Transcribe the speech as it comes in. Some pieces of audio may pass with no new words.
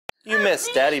You miss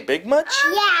Daddy Big much?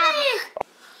 Yeah.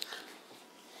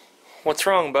 What's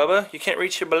wrong, Bubba? You can't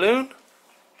reach your balloon?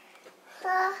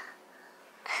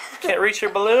 Can't reach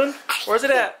your balloon? Where's it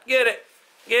at? Get it!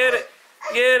 Get it!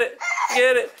 Get it!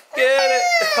 Get it! Get it!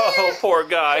 Oh, poor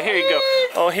guy. Here you go.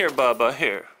 Oh, here, Bubba.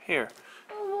 Here. Here.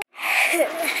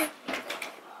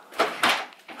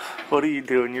 What are you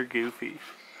doing? You're goofy.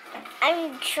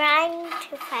 I'm trying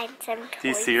to find some toys. Do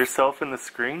you see yourself in the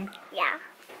screen? Yeah.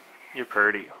 You're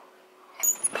pretty.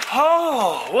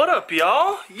 Oh, what up,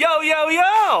 y'all? Yo, yo,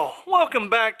 yo! Welcome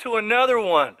back to another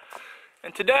one.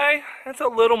 And today, it's a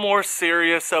little more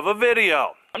serious of a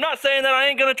video. I'm not saying that I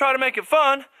ain't gonna try to make it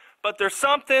fun, but there's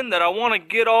something that I want to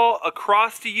get all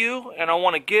across to you, and I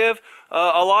want to give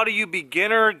a lot of you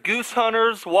beginner goose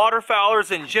hunters,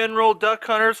 waterfowlers in general, duck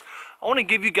hunters. I want to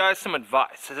give you guys some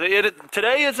advice.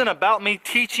 Today isn't about me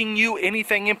teaching you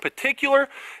anything in particular.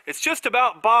 It's just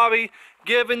about Bobby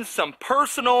giving some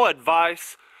personal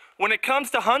advice when it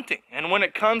comes to hunting and when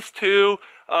it comes to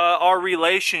our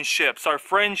relationships, our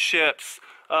friendships,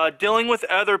 dealing with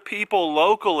other people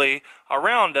locally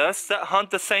around us that hunt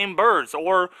the same birds,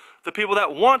 or the people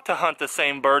that want to hunt the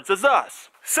same birds as us.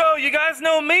 So you guys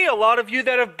know me. A lot of you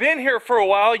that have been here for a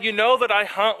while, you know that I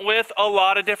hunt with a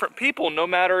lot of different people. No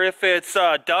matter if it's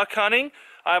duck hunting,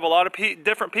 I have a lot of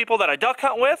different people that I duck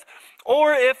hunt with,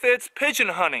 or if it's pigeon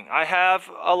hunting, I have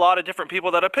a lot of different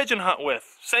people that I pigeon hunt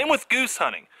with. Same with goose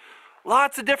hunting.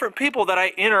 Lots of different people that I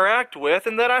interact with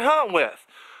and that I hunt with.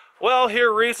 Well,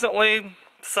 here recently,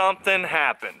 something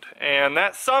happened, and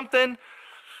that something,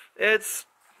 it's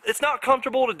not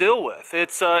comfortable to deal with.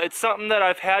 It's something that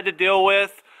I've had to deal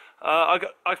with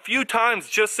a few times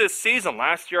just this season.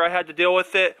 Last year I had to deal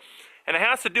with it, and it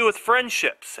has to do with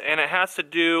friendships, and it has to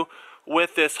do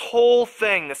with this whole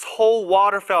thing, this whole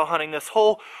waterfowl hunting, this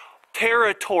whole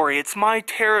territory. It's my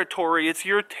territory, it's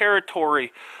your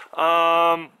territory.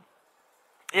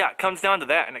 Yeah, it comes down to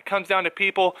that, and it comes down to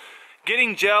people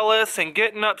getting jealous and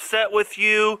getting upset with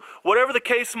you, whatever the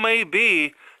case may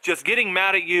be, just getting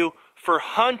mad at you for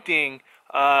hunting.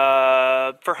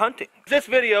 This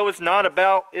video is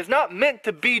not meant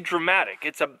to be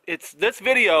dramatic. This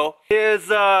video is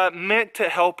meant to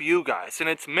help you guys, and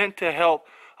it's meant to help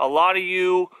a lot of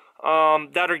you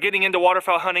that are getting into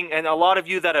waterfowl hunting, and a lot of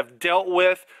you that have dealt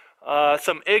with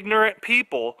some ignorant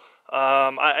people.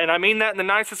 And I mean that in the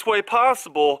nicest way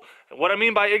possible. What I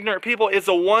mean by ignorant people is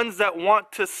the ones that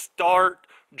want to start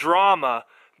drama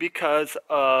because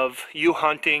of you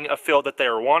hunting a field that they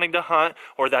are wanting to hunt,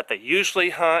 or that they usually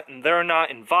hunt and they're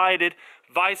not invited,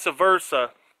 vice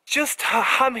versa.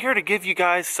 I'm here to give you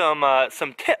guys some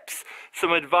tips,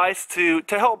 some advice to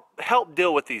help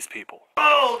deal with these people.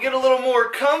 Oh, get a little more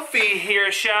comfy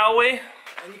here, shall we?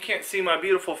 And you can't see my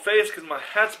beautiful face because my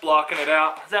hat's blocking it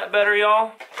out. Is that better,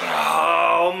 y'all?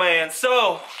 Oh, man.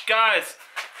 So, guys,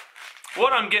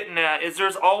 what I'm getting at is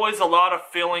there's always a lot of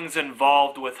feelings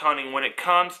involved with hunting when it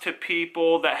comes to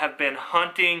people that have been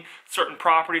hunting certain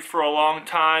properties for a long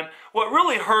time. What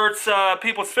really hurts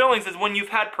people's feelings is when you've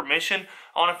had permission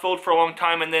on a field for a long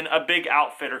time, and then a big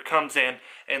outfitter comes in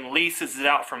and leases it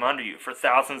out from under you for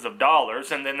thousands of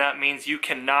dollars, and then that means you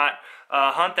cannot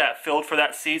hunt that field for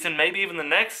that season, maybe even the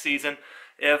next season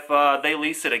if they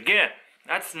lease it again.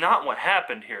 That's not what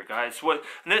happened here, guys.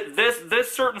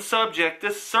 This certain subject,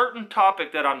 this certain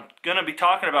topic that I'm going to be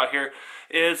talking about here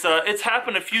is, it's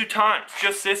happened a few times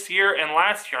just this year and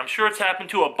last year. I'm sure it's happened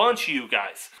to a bunch of you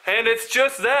guys. And it's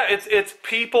just that. It's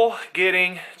people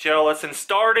getting jealous and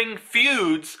starting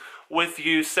feuds with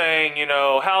you, saying, you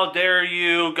know, how dare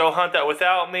you go hunt that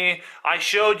without me? I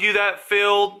showed you that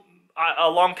field a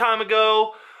long time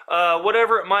ago.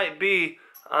 Whatever it might be.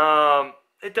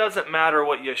 It doesn't matter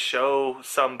what you show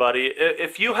somebody.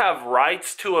 If you have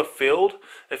rights to a field,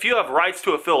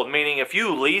 meaning if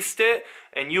you leased it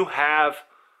and you have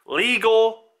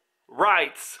legal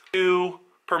rights to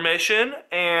permission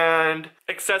and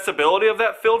accessibility of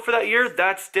that field for that year,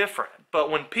 that's different. But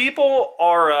when people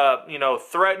are, you know,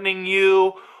 threatening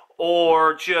you,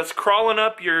 or just crawling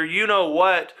up your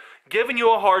you-know-what, giving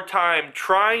you a hard time,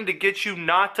 trying to get you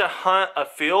not to hunt a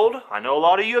field. I know a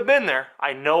lot of you have been there.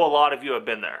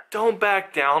 Don't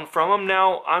back down from them.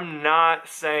 Now, I'm not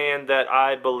saying that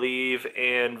I believe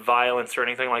in violence or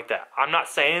anything like that. I'm not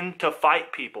saying to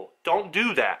fight people. Don't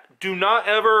do that. Do not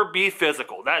ever be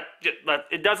physical.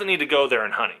 It doesn't need to go there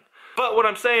in hunting. But what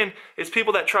I'm saying is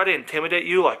people that try to intimidate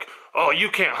you, like, oh, you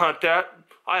can't hunt that.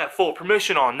 I have full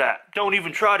permission on that. Don't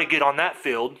even try to get on that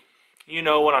field. You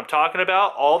know what I'm talking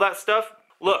about, all that stuff.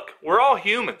 Look, we're all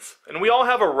humans, and we all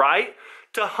have a right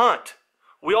to hunt.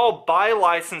 We all buy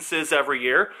licenses every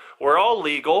year. We're all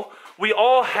legal. We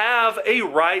all have a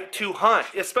right to hunt,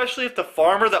 especially if the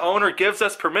farmer, the owner, gives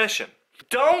us permission.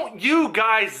 Don't you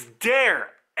guys dare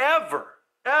ever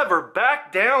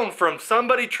back down from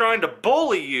somebody trying to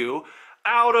bully you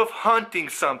out of hunting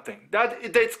something.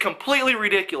 That's completely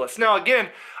ridiculous. Now again,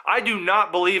 I do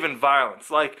not believe in violence.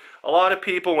 Like a lot of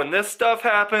people, when this stuff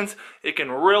happens, it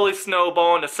can really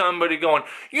snowball into somebody going,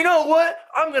 you know what,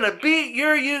 I'm gonna beat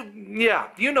you. Yeah,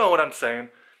 you know what I'm saying.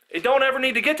 It don't ever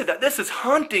need to get to that. This is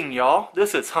hunting, y'all.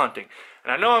 This is hunting.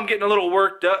 And I know I'm getting a little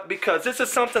worked up because this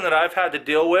is something that I've had to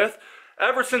deal with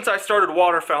ever since I started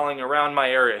waterfowling around my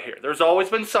area here. There's always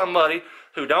been somebody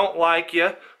who don't like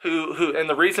you, and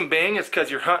the reason being is because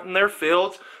you're hunting their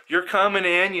fields, you're coming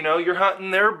in, you know, you're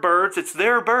hunting their birds. It's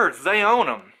their birds, they own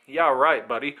them. Yeah, right,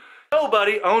 buddy.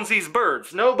 Nobody owns these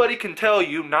birds. Nobody can tell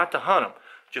you not to hunt them.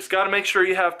 Just got to make sure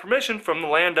you have permission from the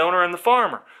landowner and the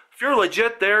farmer. If you're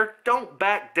legit there, don't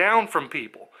back down from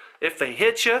people. If they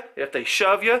hit you, if they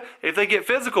shove you, if they get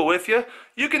physical with you,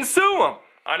 you can sue them.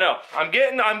 I know, I'm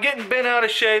getting bent out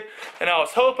of shape, and I was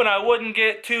hoping I wouldn't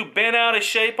get too bent out of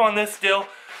shape on this deal,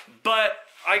 but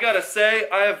I gotta say,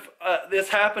 this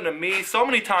happened to me so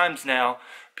many times now.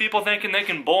 People thinking they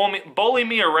can bully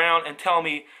me around and tell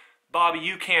me, Bobby,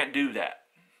 you can't do that.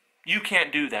 You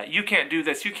can't do that. You can't do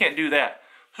this. You can't do that.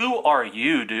 Who are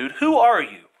you, dude? Who are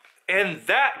you? And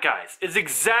that, guys, is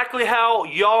exactly how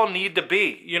y'all need to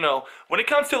be. You know, when it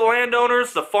comes to the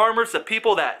landowners, the farmers, the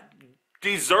people that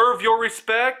deserve your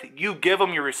respect, you give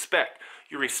them your respect.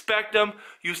 You respect them,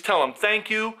 you tell them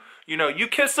thank you, you know, you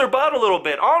kiss their butt a little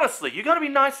bit. Honestly, you got to be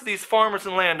nice to these farmers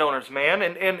and landowners, man,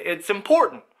 and it's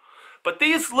important. But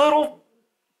these little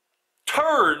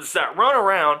turds that run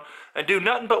around and do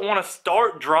nothing but want to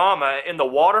start drama in the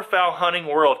waterfowl hunting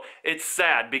world, it's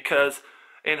sad because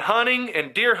in hunting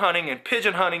and deer hunting and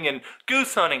pigeon hunting and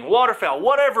goose hunting, waterfowl,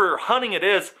 whatever hunting it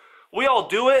is, we all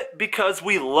do it because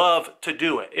we love to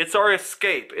do it. It's our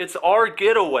escape. It's our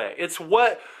getaway. It's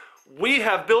what we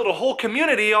have built a whole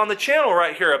community on the channel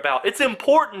right here about. It's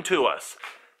important to us.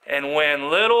 And when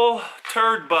little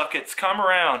turd buckets come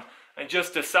around and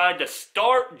just decide to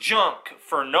start junk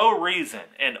for no reason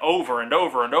and over and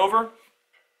over and over,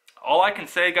 all I can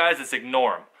say, guys, is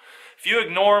ignore them. If you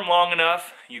ignore them long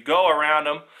enough, you go around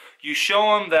them, you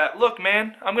show them that, look,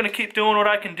 man, I'm going to keep doing what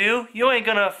I can do. You ain't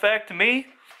going to affect me.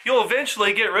 You'll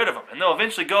eventually get rid of them, and they'll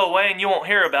eventually go away, and you won't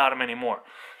hear about them anymore.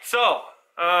 So,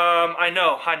 I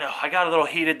know, I got a little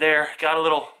heated there, got a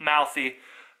little mouthy,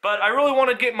 but I really want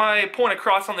to get my point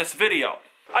across on this video.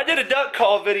 I did a duck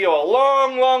call video a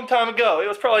long time ago. It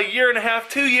was probably a year and a half,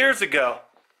 2 years ago,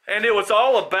 and it was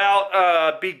all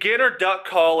about beginner duck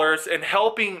callers and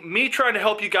trying to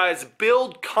help you guys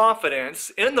build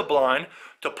confidence in the blind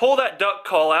to pull that duck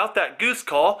call out, that goose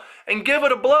call, and give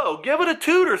it a blow, give it a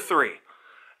toot or three.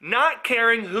 Not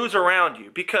caring who's around you,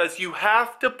 because you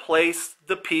have to place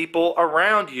the people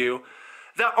around you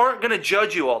that aren't going to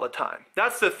judge you all the time.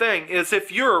 That's the thing, is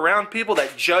if you're around people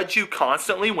that judge you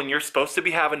constantly when you're supposed to be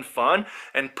having fun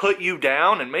and put you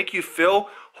down and make you feel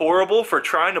horrible for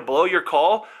trying to blow your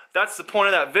call, that's the point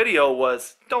of that video,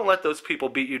 was don't let those people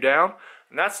beat you down.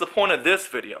 And that's the point of this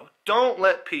video. Don't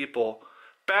let people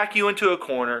back you into a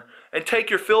corner and take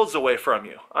your fields away from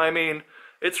you. I mean,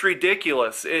 it's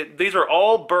ridiculous. These are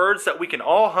all birds that we can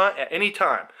all hunt at any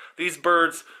time. These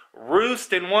birds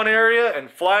roost in one area and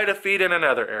fly to feed in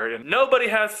another area. Nobody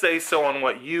has say-so on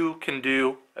what you can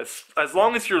do as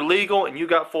long as you're legal and you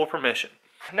got full permission.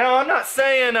 Now, I'm not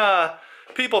saying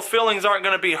people's feelings aren't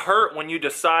going to be hurt when you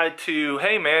decide to,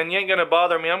 hey man, you ain't going to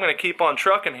bother me, I'm going to keep on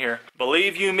trucking here.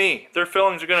 Believe you me, their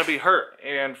feelings are going to be hurt.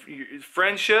 And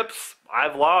friendships,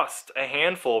 I've lost a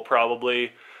handful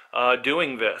probably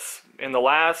doing this. In the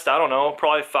last, I don't know,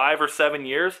 probably 5 or 7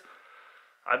 years,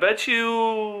 I bet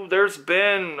you there's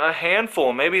been a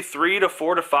handful, maybe 3 to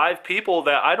 4 to 5 people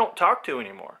that I don't talk to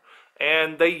anymore.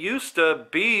 And they used to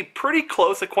be pretty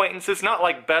close acquaintances, not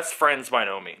like best friends by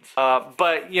no means.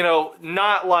 But, you know,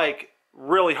 not like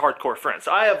really hardcore friends.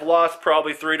 I have lost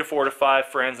probably 3 to 4 to 5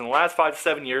 friends in the last 5 to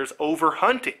 7 years over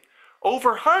hunting.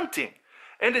 Over hunting.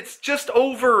 And it's just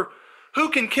over who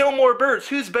can kill more birds,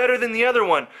 who's better than the other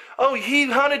one. Oh,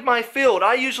 he hunted my field,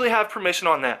 I usually have permission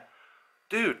on that.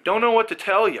 Dude, don't know what to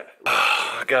tell you.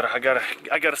 I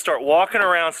gotta start walking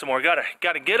around some more.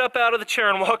 Gotta get up out of the chair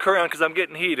and walk around because I'm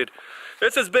getting heated.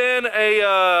 This has been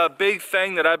a big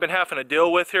thing that I've been having to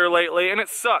deal with here lately, and it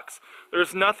sucks.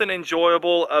 There's nothing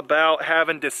enjoyable about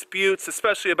having disputes,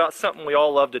 especially about something we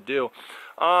all love to do.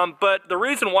 But the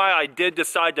reason why I did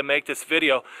decide to make this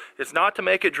video is not to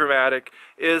make it dramatic,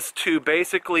 is to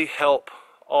basically help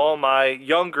all my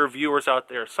younger viewers out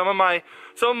there. Some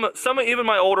even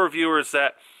my older viewers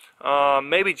that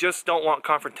maybe just don't want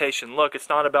confrontation. Look, it's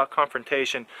not about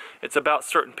confrontation. It's about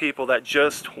certain people that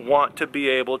just want to be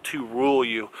able to rule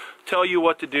you, tell you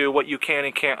what to do, what you can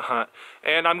and can't hunt.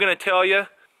 And I'm going to tell you,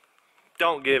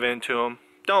 don't give in to them.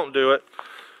 Don't do it.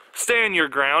 Stand your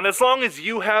ground. As long as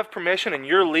you have permission and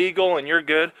you're legal and you're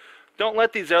good, don't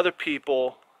let these other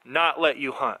people not let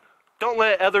you hunt. Don't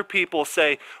let other people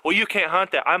say, well, you can't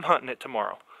hunt that. I'm hunting it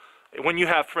tomorrow. When you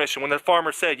have permission. When the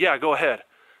farmer said, yeah, go ahead.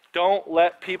 Don't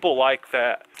let people like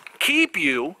that keep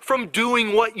you from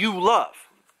doing what you love.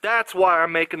 That's why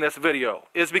I'm making this video,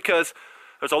 is because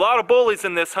there's a lot of bullies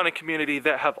in this hunting community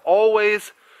that have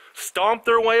always stomped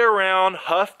their way around,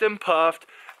 huffed and puffed,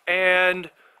 and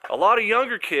a lot of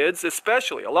younger kids,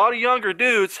 especially, a lot of younger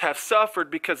dudes have suffered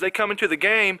because they come into the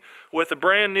game with a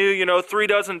brand new, 3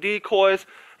 dozen decoys,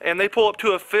 and they pull up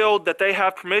to a field that they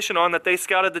have permission on that they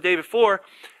scouted the day before,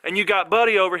 and you got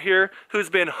Buddy over here who's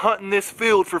been hunting this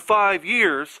field for 5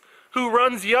 years, who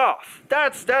runs you off.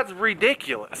 That's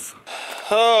ridiculous.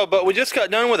 Oh, but we just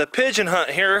got done with a pigeon hunt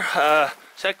here.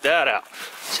 Check that out.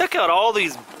 Check out all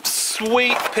these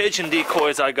sweet pigeon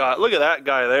decoys I got. Look at that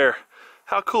guy there.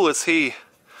 How cool is he?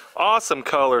 Awesome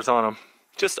colors on them.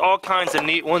 Just all kinds of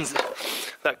neat ones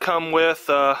that come with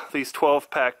these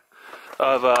 12-pack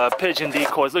of pigeon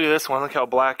decoys. Look at this one. Look how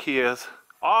black he is.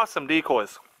 Awesome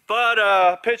decoys.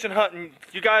 But pigeon hunting,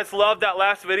 you guys loved that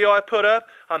last video I put up.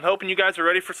 I'm hoping you guys are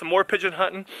ready for some more pigeon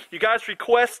hunting. You guys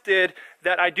requested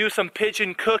that I do some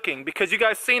pigeon cooking because you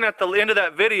guys seen at the end of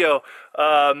that video,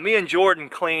 me and Jordan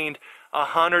cleaned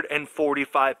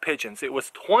 145 pigeons. It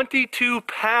was 22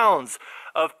 pounds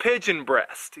of pigeon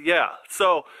breast. Yeah,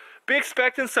 so be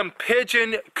expecting some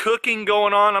pigeon cooking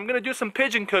going on. I'm gonna do some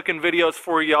pigeon cooking videos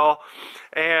for y'all,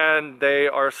 and they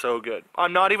are so good.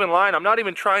 I'm not even lying. I'm not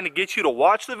even trying to get you to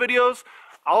watch the videos.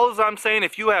 All I'm saying,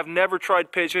 if you have never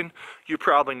tried pigeon, you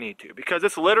probably need to, because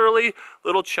it's literally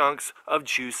little chunks of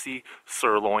juicy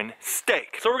sirloin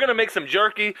steak. So we're gonna make some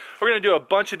jerky. We're gonna do a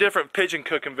bunch of different pigeon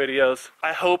cooking videos.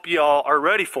 I hope y'all are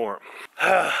ready for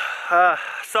them.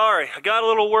 Sorry, I got a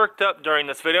little worked up during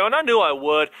this video, and I knew I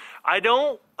would. I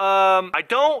don't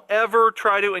ever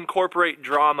try to incorporate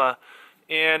drama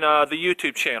in the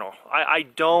YouTube channel. I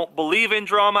don't believe in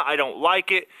drama. I don't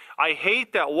like it. I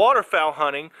hate that waterfowl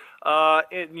hunting,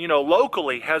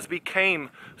 locally has become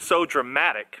so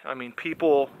dramatic. I mean,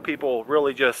 people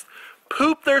really just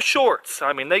poop their shorts.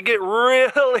 I mean, they get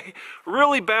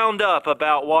really bound up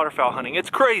about waterfowl hunting. It's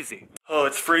crazy. Oh,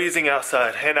 it's freezing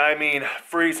outside, and I mean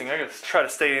freezing. I gotta try to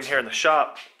stay in here in the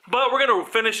shop. But we're gonna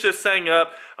finish this thing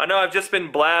up. I know I've just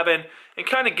been blabbing and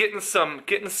kind of getting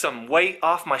some weight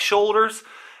off my shoulders.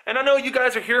 And I know you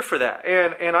guys are here for that,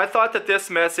 and I thought that this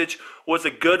message was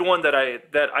a good one that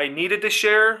I needed to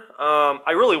share.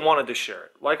 I really wanted to share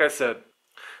it. Like I said,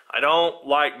 I don't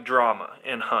like drama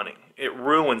in hunting. It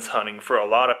ruins hunting for a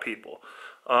lot of people.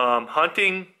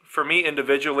 Hunting for me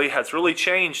individually has really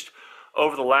changed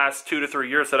over the last 2 to 3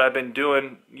 years that I've been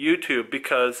doing YouTube,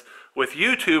 because with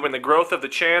YouTube and the growth of the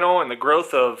channel and the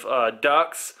growth of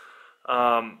DUX,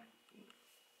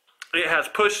 it has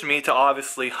pushed me to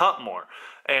obviously hunt more.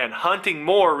 And hunting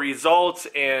more results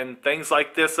in things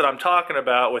like this that I'm talking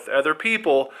about with other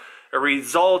people. It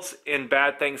results in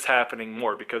bad things happening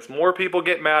more, because more people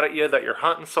get mad at you that you're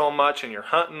hunting so much and you're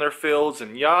hunting their fields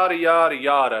and yada yada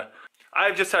yada.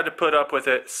 I've just had to put up with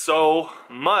it so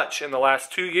much in the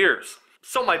last 2 years.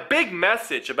 So my big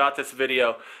message about this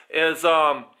video is,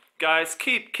 guys,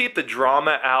 keep the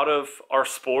drama out of our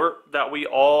sport that we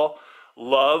all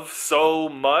love so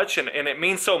much, and it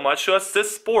means so much to us.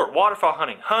 This sport, waterfowl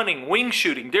hunting, wing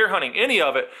shooting, deer hunting, any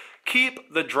of it,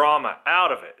 keep the drama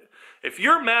out of it. If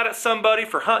you're mad at somebody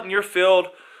for hunting your field,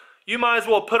 you might as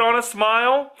well put on a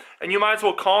smile, and you might as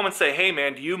well call them and say, hey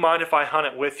man, do you mind if I hunt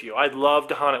it with you? I'd love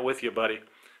to hunt it with you, buddy.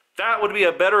 That would be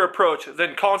a better approach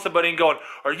than calling somebody and going,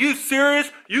 are you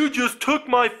serious? You just took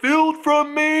my field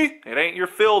from me? It ain't your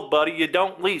field, buddy. You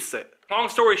don't lease it. Long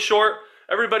story short,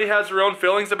 everybody has their own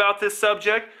feelings about this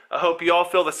subject. I hope you all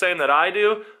feel the same that I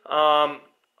do.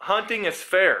 Hunting is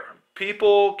fair.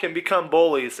 People can become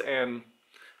bullies, and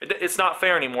it's not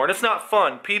fair anymore, and it's not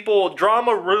fun.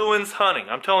 Drama ruins hunting.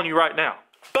 I'm telling you right now.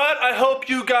 But I hope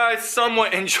you guys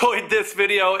somewhat enjoyed this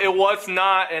video. It was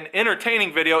not an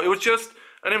entertaining video. It was just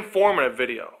an informative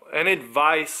video, an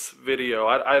advice video.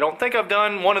 I don't think I've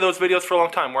done one of those videos for a long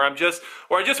time where I just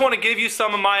want to give you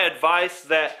some of my advice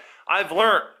that I've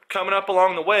learned coming up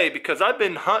along the way, because I've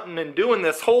been hunting and doing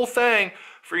this whole thing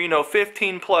for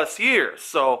 15 plus years.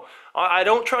 So I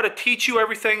don't try to teach you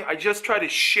everything. I just try to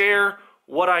share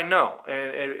what I know,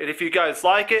 and if you guys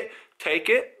like it, take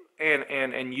it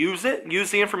and use it.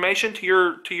 Use the information to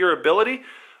your ability.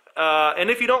 And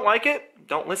if you don't like it,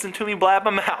 don't listen to me blab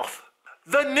my mouth.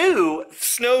 The new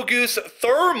Snow Goose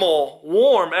Thermal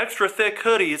Warm Extra Thick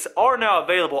hoodies are now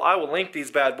available. I will link these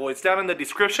bad boys down in the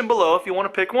description below if you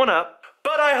want to pick one up.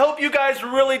 But I hope you guys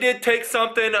really did take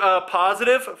something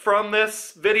positive from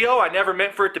this video. I never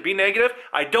meant for it to be negative.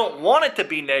 I don't want it to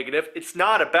be negative. It's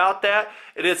not about that.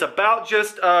 It is about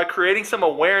just creating some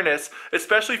awareness,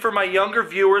 especially for my younger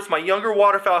viewers, my younger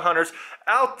waterfowl hunters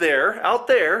out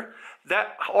there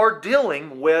that are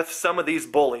dealing with some of these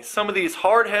bullies, some of these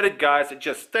hard-headed guys that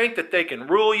just think that they can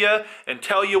rule you and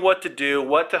tell you what to do,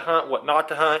 what to hunt, what not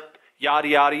to hunt, yada,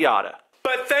 yada, yada.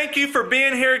 But thank you for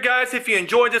being here, guys. If you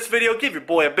enjoyed this video, give your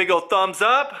boy a big old thumbs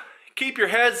up. Keep your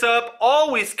heads up.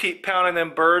 Always keep pounding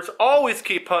them birds. Always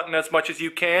keep hunting as much as you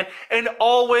can. And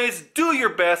always do your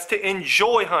best to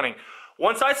enjoy hunting.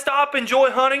 Once I stop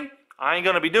enjoy hunting, I ain't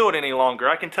going to be doing it any longer.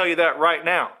 I can tell you that right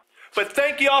now. But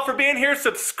thank you all for being here.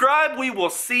 Subscribe. We will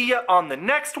see you on the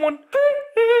next one.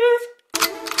 Peace.